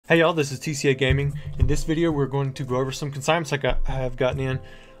Hey y'all, this is TCA Gaming. In this video we're going to go over some consignments I have gotten in.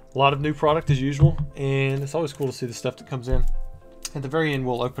 A lot of new product as usual, and it's always cool to see the stuff that comes in. At the very end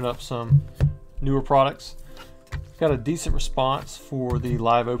we'll open up some newer products. Got a decent response for the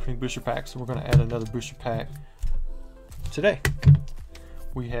live opening booster pack, so we're going to add another booster pack today.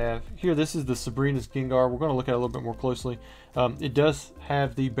 We have here, this is the Sabrina's Gengar. We're going to look at it a little bit more closely. It does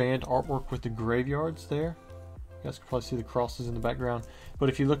have the band artwork with the graveyards there. You guys can probably see the crosses in the background. But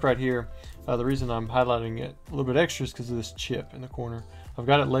if you look right here, the reason I'm highlighting it a little bit extra is because of this chip in the corner. I've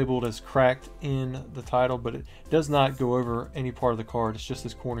got it labeled as cracked in the title, but it does not go over any part of the card. It's just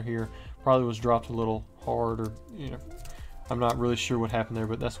this corner here. Probably was dropped a little hard, or I'm not really sure what happened there,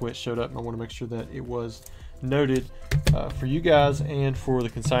 but that's the way it showed up, and I want to make sure that it was noted for you guys and for the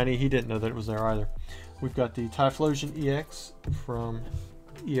consignee. He didn't know that it was there either. We've got the Typhlosion EX from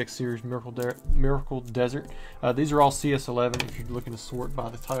EX Series Miracle Desert. These are all CS11 if you're looking to sort by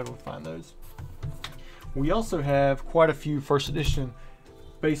the title to find those. We also have quite a few first edition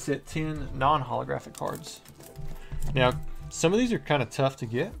base set 10 non-holographic cards. Now some of these are kind of tough to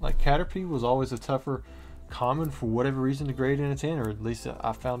get. Like Caterpie was always a tougher common for whatever reason to grade in a 10, or at least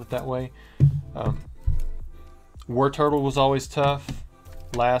I found it that way. War Turtle was always tough.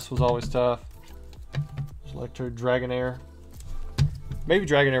 Lass was always tough. Electro Dragonair. Maybe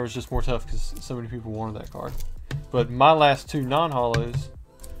Dragonair was just more tough because so many people wanted that card. But my last two non-holos,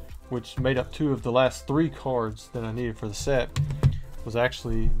 which made up two of the last three cards that I needed for the set, was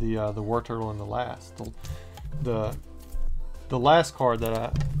actually the War Turtle and the Lass. The last card that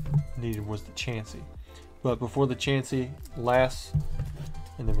I needed was the Chansey. But before the Chansey, Lass,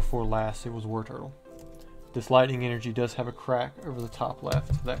 and then before Lass, it was War Turtle. This Lightning Energy does have a crack over the top left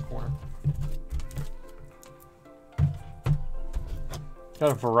of that corner.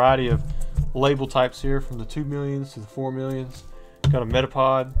 Got a variety of label types here, from the 2 millions to the 4 millions. Got a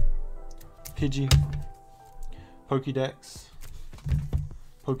Metapod, Pidgey, Pokédex,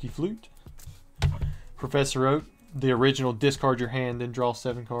 Pokeflute, Professor Oak, the original discard your hand then draw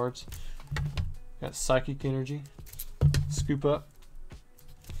 7 cards. Got Psychic Energy, Scoop Up,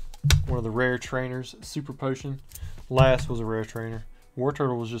 one of the rare trainers, Super Potion. Last was a rare trainer. War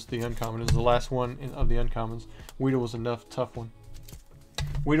Turtle was just the uncommon. It was the last one of the uncommons. Weedle was another tough one.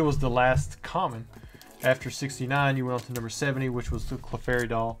 Weedle was the last common. After 69, you went on to number 70, which was the Clefairy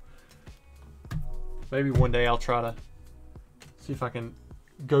doll. Maybe one day I'll try to see if I can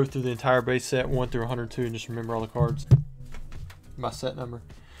go through the entire base set 1 through 102 and just remember all the cards by set number.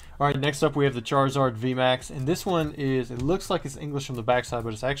 All right, next up we have the Charizard VMAX, and this one is, it looks like it's English from the backside,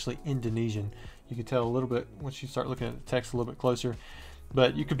 but it's actually Indonesian. You can tell a little bit once you start looking at the text a little bit closer.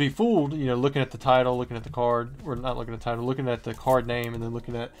 But you could be fooled, looking at the title, looking at the card, or not looking at the title, looking at the card name, and then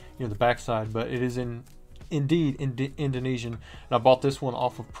looking at the backside. But it is indeed Indonesian. And I bought this one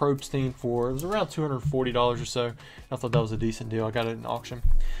off of Probstein for, it was around $240 or so. I thought that was a decent deal. I got it in auction.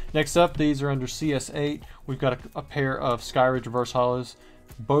 Next up, these are under CS8. We've got a pair of Skyridge Reverse Holos,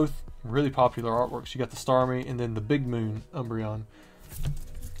 both really popular artworks. You got the Starmie and then the Big Moon Umbreon.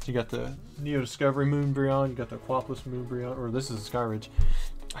 You got the Neo Discovery Moonbreon, you got the Aquapolis Moonbreon, or this is a Skyridge.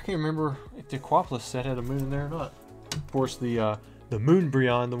 I can't remember if the Aquapolis set had a moon in there or not. Of course, the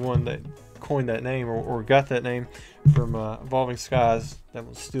Moonbreon, the one that coined that name or got that name from Evolving Skies, that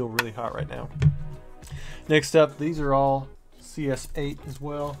one's still really hot right now. Next up, these are all CS8 as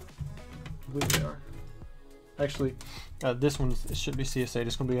well. I believe they are. Actually, this one should be CS8.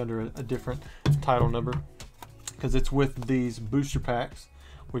 It's going to be under a different title number because it's with these booster packs.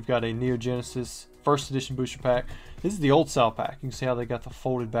 We've got a Neo Genesis first edition booster pack. This is the old style pack. You can see how they got the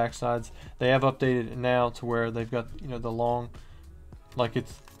folded back sides. They have updated it now to where they've got the long, like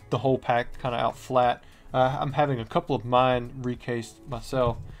it's the whole pack kind of out flat. I'm having a couple of mine recased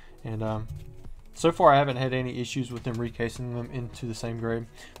myself, and so far I haven't had any issues with them recasing them into the same grade.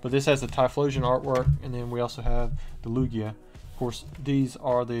 But this has the Typhlosion artwork, and then we also have the Lugia. Of course, these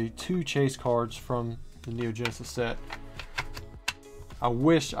are the 2 chase cards from the Neo Genesis set. I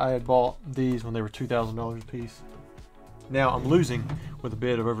wish I had bought these when they were $2,000 a piece. Now I'm losing with a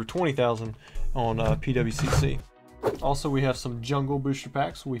bid of over $20,000 on PWCC. Also, we have some Jungle booster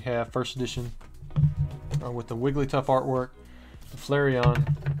packs. We have first edition with the Wigglytuff artwork, the Flareon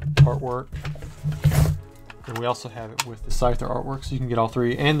artwork, and we also have it with the Scyther artwork, so you can get all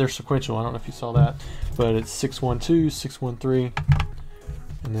 3, and they're sequential. I don't know if you saw that, but it's 612, 613,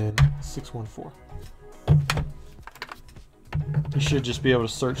 and then 614. You should just be able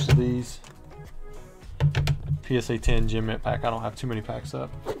to search these. PSA 10 Gem Mint pack. I don't have too many packs up.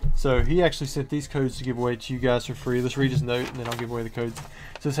 So he actually sent these codes to give away to you guys for free. Let's read his note and then I'll give away the codes.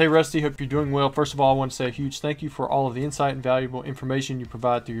 It says, "Hey Rusty, hope you're doing well. First of all, I want to say a huge thank you for all of the insight and valuable information you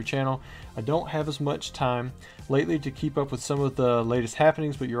provide through your channel. I don't have as much time lately to keep up with some of the latest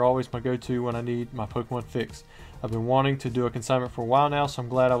happenings, but you're always my go-to when I need my Pokemon fix. I've been wanting to do a consignment for a while now, so I'm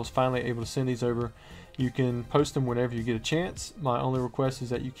glad I was finally able to send these over. You can post them whenever you get a chance. My only request is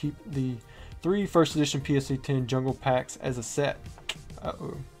that you keep the 3 first edition PSA 10 jungle packs as a set."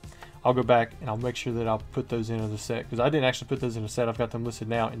 Uh-oh. I'll go back and I'll make sure that I'll put those in as a set, because I didn't actually put those in a set. I've got them listed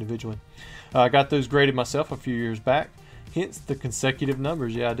now individually. I got those graded myself a few years back, hence the consecutive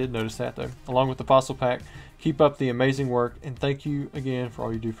numbers. Yeah, I did notice that though. Along with the fossil pack. Keep up the amazing work, and thank you again for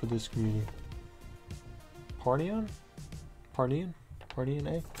all you do for this community. Parnian,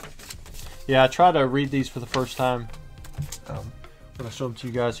 eh? Yeah, I try to read these for the first time when I show them to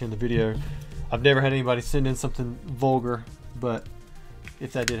you guys here in the video. I've never had anybody send in something vulgar, but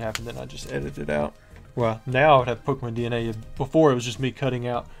if that did happen, then I just edit it out. Well, now I would have Pokemon DNA. Before, it was just me cutting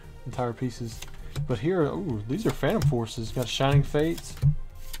out entire pieces. But here, ooh, these are Phantom Forces. Got Shining Fates.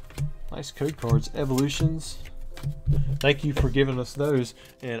 Nice code cards. Evolutions. Thank you for giving us those,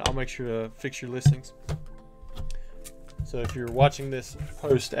 and I'll make sure to fix your listings. So if you're watching this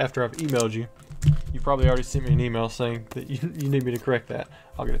post after I've emailed you, you probably already sent me an email saying that you need me to correct that.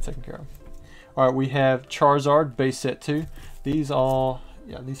 I'll get it taken care of. All right, we have Charizard base set 2. These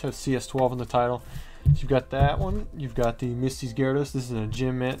have CS12 in the title. So you've got that one. You've got the Misty's Gyarados. This is a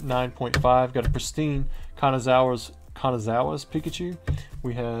Gem Mint 9.5. Got a pristine Kanazawa's Pikachu.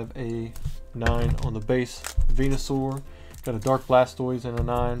 We have a 9 on the base Venusaur. Got a Dark Blastoise and a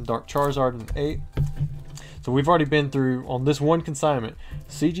 9. Dark Charizard and an 8. So we've already been through, on this one consignment,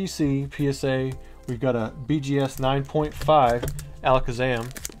 CGC, PSA. We've got a BGS 9.5 Alakazam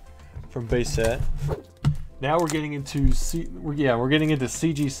from base set. Now we're getting into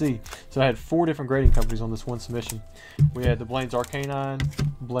CGC. So I had 4 different grading companies on this one submission. We had the Blaine's Arcanine,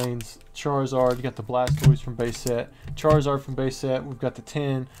 Blaine's Charizard. You got the Blastoise from base set, Charizard from base set. We've got the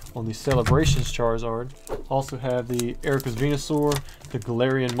 10 on the Celebrations Charizard. Also have the Erica's Venusaur, the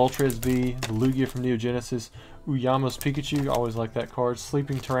Galarian Moltres V, the Lugia from Neogenesis, Uyama's Pikachu. I always like that card.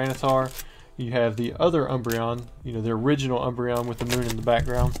 Sleeping Tyranitar. You have the other Umbreon, the original Umbreon with the moon in the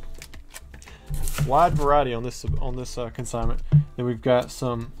background. Wide variety on this consignment. Then we've got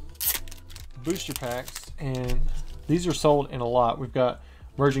some booster packs, and these are sold in a lot. We've got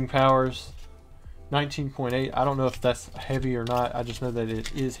Merging Powers 19.8. I don't know if that's heavy or not. I just know that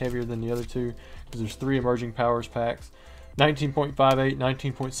it is heavier than the other two, because there's 3 Emerging Powers packs. 19.58,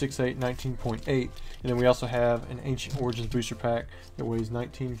 19.68, 19.8, and then we also have an Ancient Origins booster pack that weighs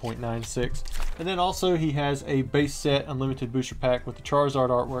 19.96. And then also he has a base set unlimited booster pack with the Charizard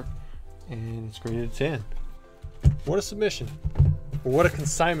artwork, and it's graded a 10. What a submission. Or what a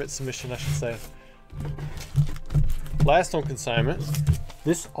consignment submission, I should say. Last on consignment.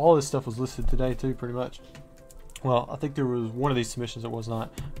 All this stuff was listed today too, pretty much. Well, I think there was one of these submissions that was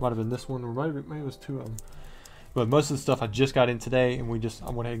not. Might have been this one, or maybe it was 2 of them. But most of the stuff I just got in today, and I went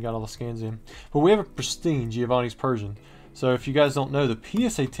ahead and got all the scans in. But we have a pristine Giovanni's Persian. So if you guys don't know, the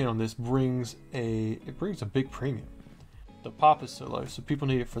PSA 10 on this brings a big premium. The pop is so low, so people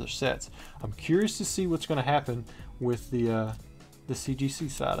need it for their sets. I'm curious to see what's going to happen with the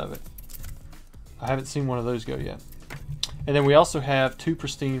CGC side of it. I haven't seen one of those go yet. And then we also have 2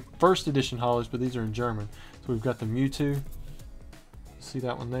 pristine first edition holos, but these are in German. So we've got the Mewtwo. See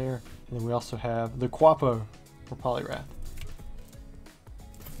that one there? And then we also have the Quapo for Poliwrath.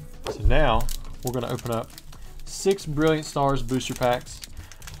 So now we're going to open up 6 Brilliant Stars booster packs.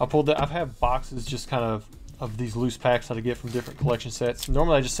 I've had boxes just kind of these loose packs that I get from different collection sets.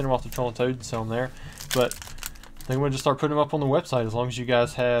 Normally I just send them off to Troll and Toad and sell them there, but I think I'm going to just start putting them up on the website. As long as you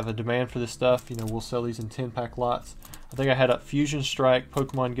guys have a demand for this stuff, we'll sell these in 10-pack lots. I think I had up Fusion Strike,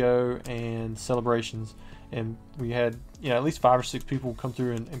 Pokemon Go, and Celebrations, and we had at least 5 or 6 people come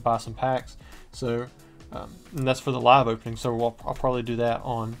through and buy some packs. So and that's for the live opening, so I'll probably do that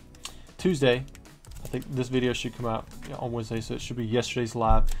on Tuesday. I think this video should come out on Wednesday, so it should be yesterday's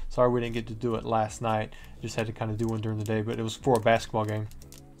live. Sorry we didn't get to do it last night. Just had to kind of do one during the day, but it was for a basketball game.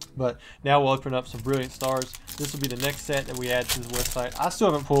 But now we'll open up some Brilliant Stars. This will be the next set that we add to the website. I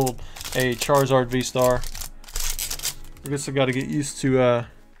still haven't pulled a Charizard V-Star. I guess I got to get used to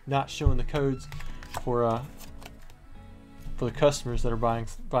not showing the codes for the customers that are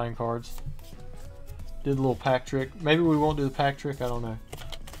buying cards. Did a little pack trick. Maybe we won't do the pack trick. I don't know.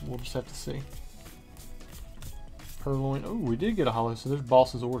 We'll just have to see. Purloin. Oh, we did get a holo, so there's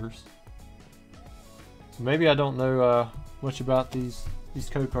Boss's orders. So maybe I don't know much about these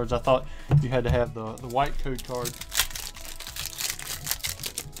code cards. I thought you had to have the white code card.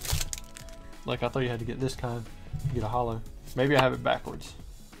 Like, I thought you had to get this kind to get a holo. Maybe I have it backwards.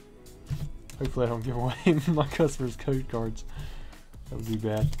 Hopefully I don't give away my customers' code cards. That would be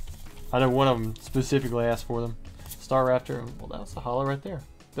bad. I know one of them specifically asked for them. Star Raptor. Well, that's the holo right there.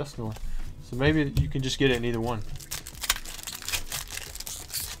 Dusknoir. So maybe you can just get it in either one.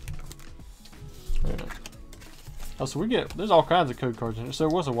 Oh, so we get, there's all kinds of code cards in it. So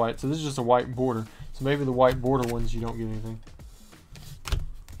there was a white, so this is just a white border. So maybe the white border ones you don't get anything.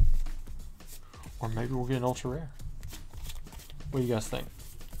 Or maybe we'll get an ultra rare. What do you guys think?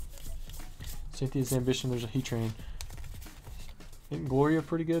 Cynthia's Ambition, there's a Heatran. Isn't Gloria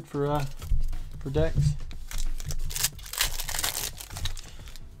pretty good for decks?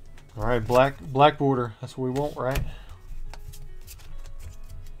 Alright, black border. That's what we want, right?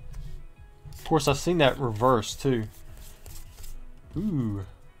 Of course, I've seen that reverse too. Ooh,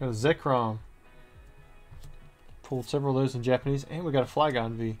 got a Zekrom. Pulled several of those in Japanese, and we got a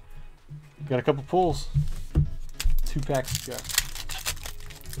Flygon V. Got a couple pulls. 2 packs to go.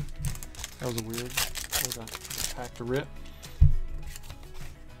 That was a weird. Pack to rip.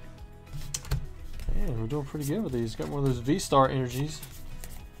 Man, we're doing pretty good with these. Got one of those V-Star energies,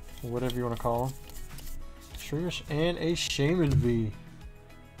 or whatever you want to call them. Shroomish and a Shaman V.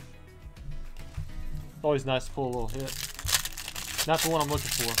 Always nice to pull a little hit. Not the one I'm looking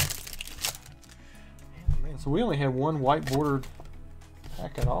for. Man, so we only had one white bordered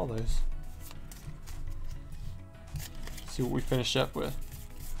pack at all those. Let's see what we finish up with.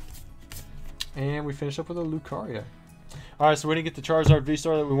 And we finish up with a Lucario. Alright, so we didn't get the Charizard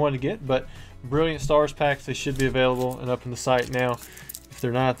V-Star that we wanted to get, but Brilliant Stars packs, they should be available and up in the site now. If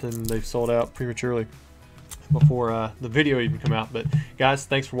they're not, then they've sold out prematurely before the video even come out. But guys,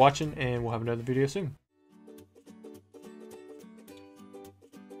 thanks for watching, and we'll have another video soon.